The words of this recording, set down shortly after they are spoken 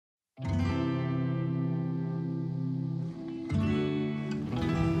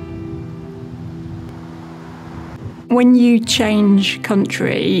When you change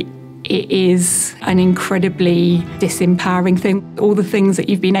country, it is an incredibly disempowering thing. All the things that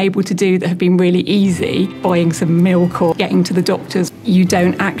you've been able to do that have been really easy, buying some milk or getting to the doctors, you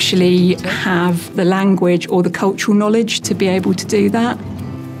don't actually have the language or the cultural knowledge to be able to do that.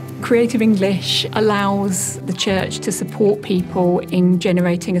 Creative English allows the church to support people in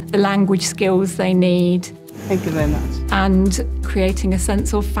generating the language skills they need. Thank you very much. And creating a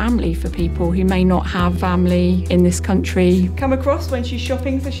sense of family for people who may not have family in this country. Come across when she's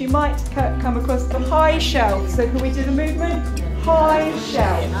shopping, so she might come across the high shelf. So can we do the movement? High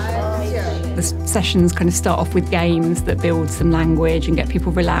shelf. The sessions kind of start off with games that build some language and get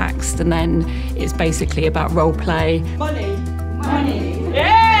people relaxed, and then it's basically about role play. Money. Money.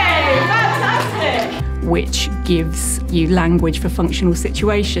 Yay! Fantastic! Which gives you language for functional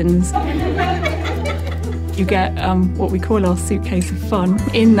situations. You get what we call our suitcase of fun.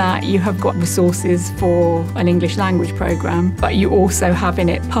 In that you have got resources for an English language programme, but you also have in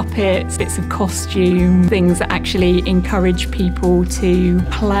it puppets, bits of costume, things that actually encourage people to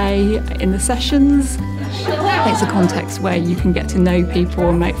play in the sessions. It's a context where you can get to know people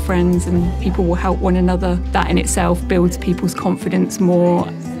and make friends, and people will help one another. That in itself builds people's confidence more.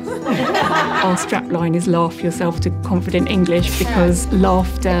 Our strapline is Laugh Yourself to Confident English, because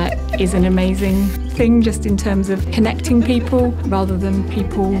laughter is an amazing thing just in terms of connecting people rather than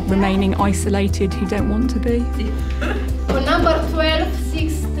people remaining isolated who don't want to be. For number 12,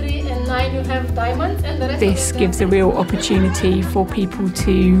 6, 3 and 9 you have diamonds, and the rest This gives a real opportunity for people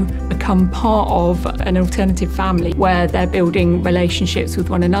to become part of an alternative family where they're building relationships with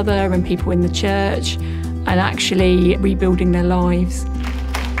one another and people in the church and actually rebuilding their lives.